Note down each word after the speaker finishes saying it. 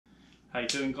How you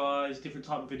doing, guys? Different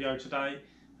type of video today.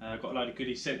 Got a load of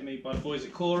goodies sent to me by the boys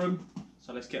at Korum,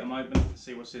 so let's get them open and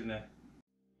see what's in there.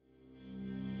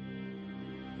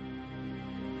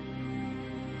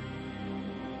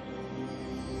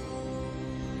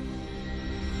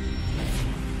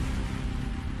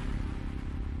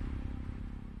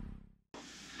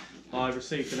 I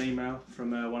received an email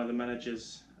from one of the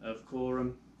managers of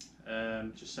Korum,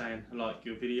 just saying I like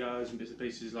your videos and bits and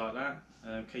pieces like that.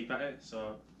 Keep at it.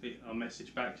 So I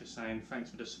messaged back just saying thanks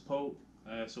for the support.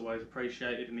 It's always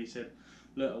appreciated. And he said,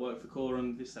 look, I work for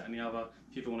Korum, this, that, and the other.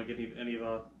 If you ever want to give any of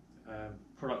our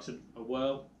products a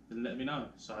whirl, then let me know.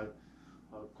 So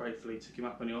I gratefully took him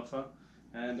up on the offer,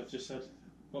 and I've just had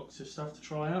a box of stuff to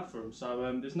try out for him. So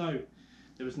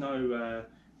there was no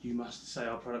you must say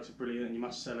our products are brilliant and you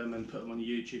must sell them and put them on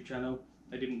your YouTube channel.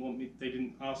 They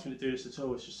didn't ask me to do this at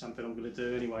all. It's just something I'm going to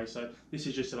do anyway. So this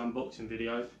is just an unboxing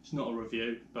video. It's not a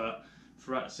review, but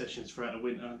throughout the sessions, throughout the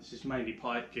winter, this is mainly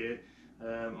pipe gear.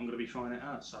 I'm going to be trying it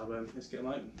out. So let's get them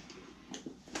open.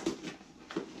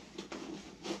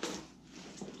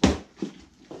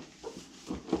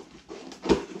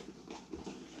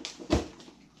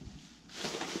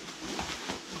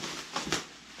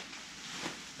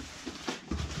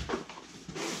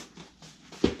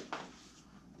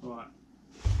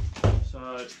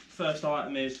 So first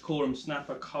item is Korum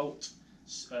Snapper Colt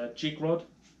Jig Rod,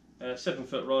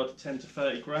 7-foot rod, 10 to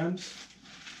 30 grams.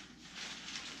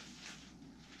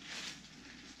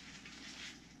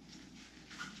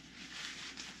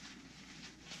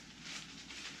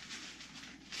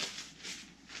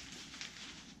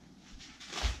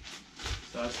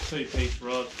 So it's a 2-piece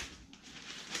rod.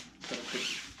 Have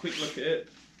a quick look at it.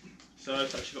 So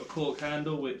it's actually got a cork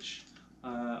handle, which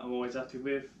I'm always happy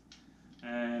with,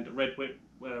 and red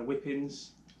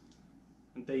whippings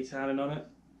and detailing on it,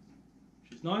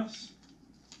 which is nice.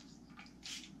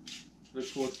 Look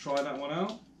forward to trying that one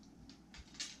out.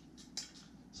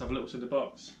 Let's have a look what's in the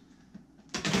box.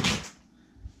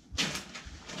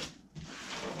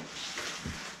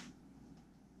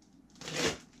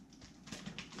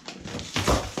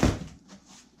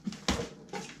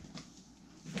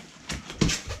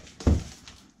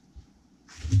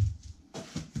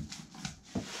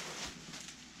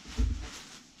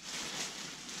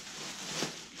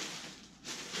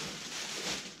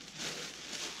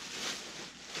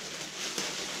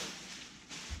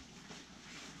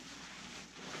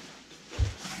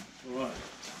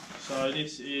 So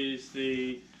this is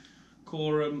the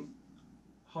Korum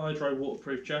Hydro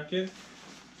Waterproof Jacket.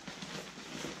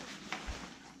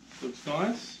 Looks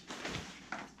nice.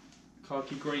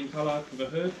 Khaki green colour with a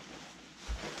hood.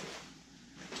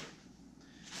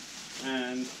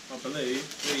 And I believe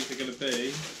these are going to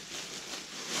be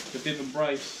the bib and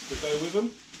brace to go with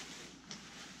them.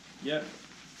 Yep.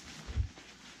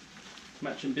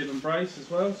 Matching bib and brace as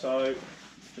well. So,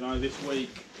 you know, this week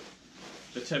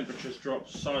the temperatures dropped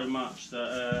so much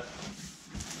that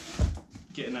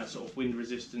getting that sort of wind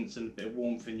resistance and a bit of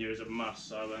warmth in you is a must.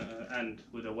 So, and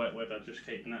with the wet weather, just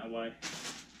keeping that away.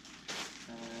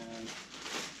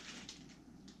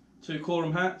 2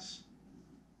 Korum hats,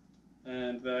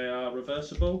 and they are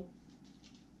reversible.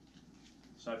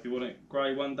 So if you want it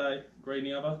grey one day, green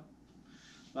the other,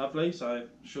 lovely. So I'm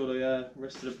sure the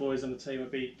rest of the boys on the team will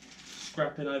be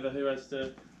scrapping over who has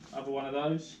the other one of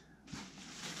those.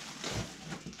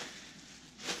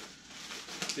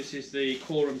 This is the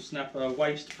Korum Snapper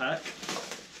Waist Pack.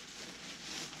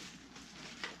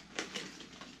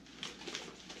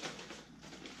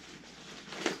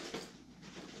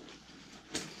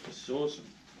 This is awesome.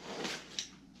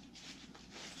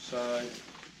 So,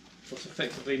 what's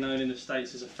effectively known in the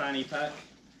States as a fanny pack.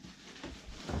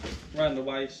 Around the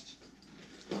waist,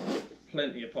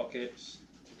 plenty of pockets,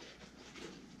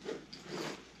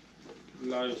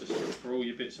 loads of stuff for all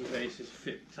your bits and pieces,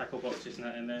 fit tackle boxes and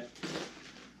that in there.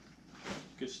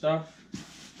 Good stuff.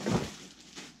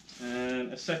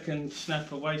 And a second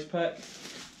Snapper Waist Pack,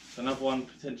 another one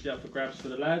potentially up for grabs for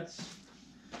the lads.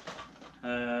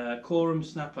 Korum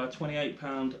Snapper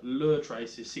 28-pound lure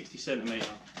traces, 60 cm.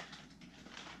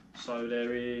 So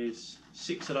there is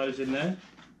 6 of those in there,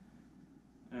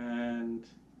 and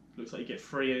looks like you get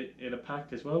 3 in a pack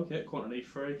as well. Yeah, quantity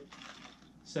 3.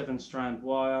 7-strand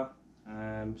wire,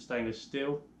 stainless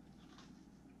steel.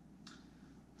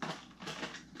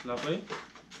 Lovely.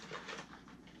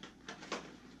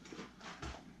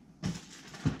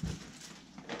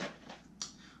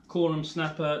 Korum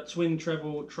Snapper twin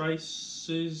treble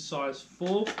traces, size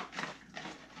 4.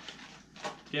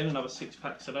 Again, another 6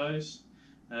 packs of those.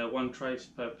 1 trace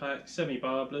per pack,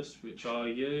 semi-barbless, which I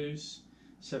use.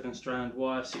 7-strand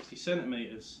wire, 60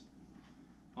 cm.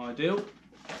 Ideal.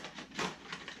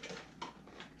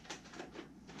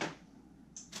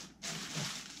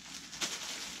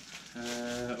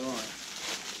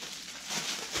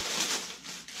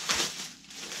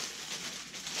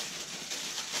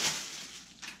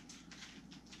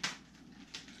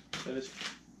 So there's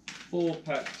 4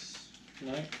 packs,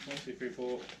 no, 1, 2, 3,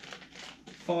 4,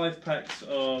 5 packs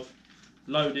of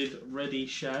loaded ready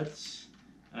shads.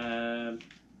 They're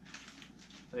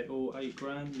all 8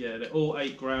 gram, yeah, they're all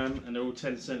 8 gram and they're all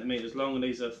 10 centimetres long, and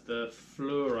these are the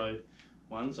fluoro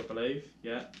ones, I believe,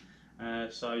 yeah.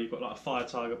 So you've got like a fire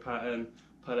tiger pattern,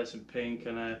 pearlescent pink,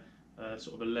 and a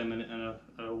sort of a lemon and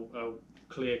a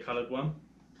clear coloured one.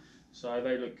 So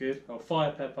they look good. Oh,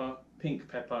 fire pepper, pink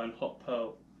pepper, and hot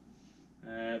pearl.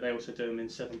 They also do them in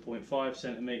 7.5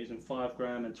 centimetres and 5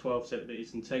 gram, and 12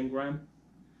 centimetres and 10 gram.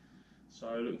 So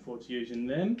looking forward to using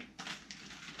them.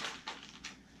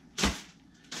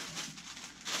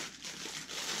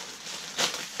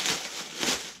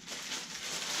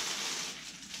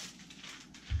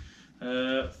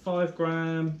 Uh, 5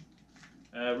 gram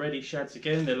ready shads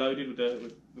again. They're loaded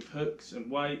with hooks and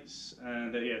weights,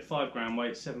 and yeah, 5 gram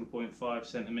weight, 7.5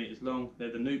 centimetres long.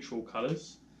 They're the neutral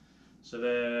colours, so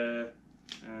they're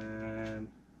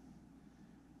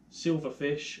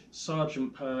silverfish,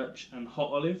 sergeant perch, and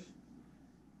hot olive.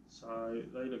 So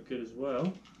they look good as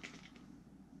well.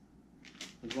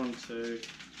 There's 1, 2,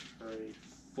 3,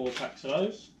 4 packs of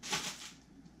those.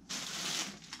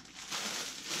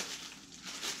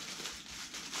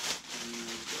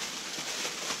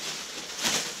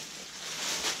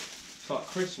 Like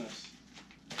Christmas.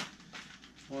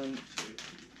 1, 2,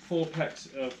 4 packs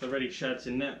of the ready shads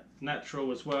in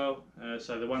natural as well.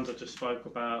 So the ones I just spoke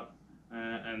about,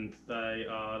 and they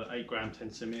are the 8 gram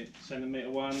 10 centimetre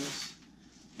ones,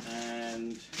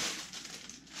 and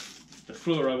the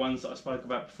fluoro ones that I spoke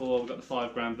about before. We've got the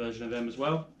 5 gram version of them as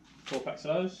well. 4 packs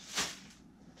of those.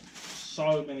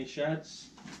 So many shads.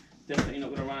 Definitely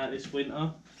not going to run out this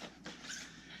winter.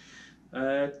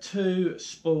 2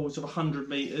 spools of 100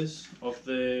 metres of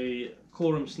the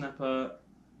Korum Snapper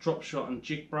drop shot and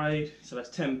jig braid, so that's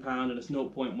 £10 and it's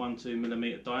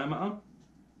 0.12mm diameter.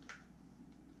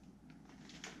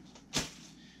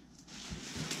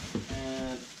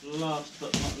 And last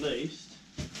but not least,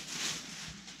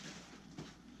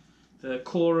 the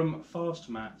Korum Fast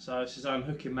Mat. So it's his own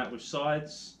hooking mat with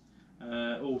sides,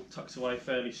 all tucked away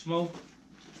fairly small,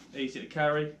 easy to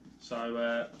carry.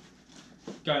 So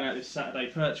going out this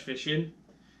Saturday perch fishing,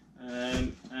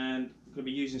 and I'm going to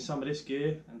be using some of this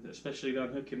gear, and especially the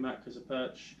unhooking mat, because the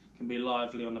perch can be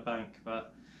lively on the bank.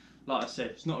 But like I said,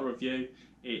 it's not a review,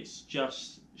 it's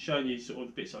just showing you sort of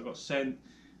the bits that I got sent.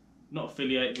 Not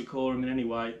affiliated with Korum in any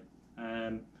way.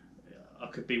 I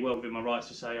could be well within my rights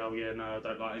to say, oh yeah, no, I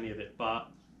don't like any of it,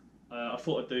 but I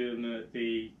thought I'd do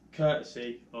the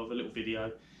courtesy of a little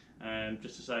video,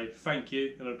 just to say thank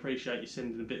you, and I appreciate you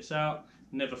sending the bits out.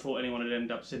 Never thought anyone would end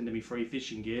up sending me free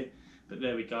fishing gear, but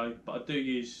there we go. But I do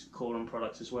use Korum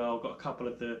products as well. I've got a couple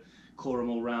of the Korum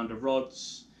all-rounder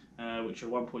rods, which are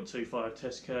 1.25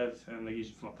 test curve, and I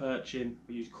use them for my perching.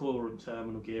 We use Korum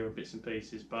terminal gear and bits and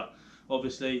pieces. But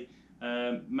obviously,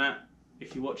 Matt,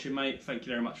 if you're watching, mate, thank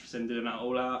you very much for sending that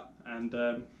all out, and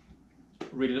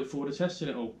really look forward to testing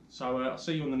it all. So I'll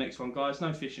see you on the next one, guys.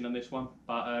 No fishing on this one,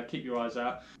 but keep your eyes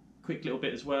out. Quick little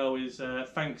bit as well is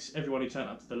thanks everyone who turned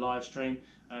up to the live stream.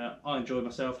 I enjoyed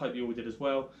myself, hope you all did as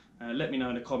well. Let me know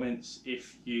in the comments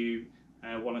if you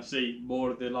want to see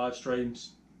more of the live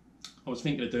streams. I was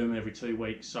thinking of doing them every 2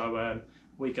 weeks, so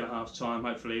week and a half's time,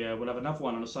 hopefully we'll have another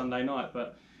one on a Sunday night.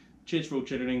 But cheers for all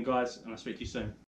tuning in, guys, and I'll speak to you soon.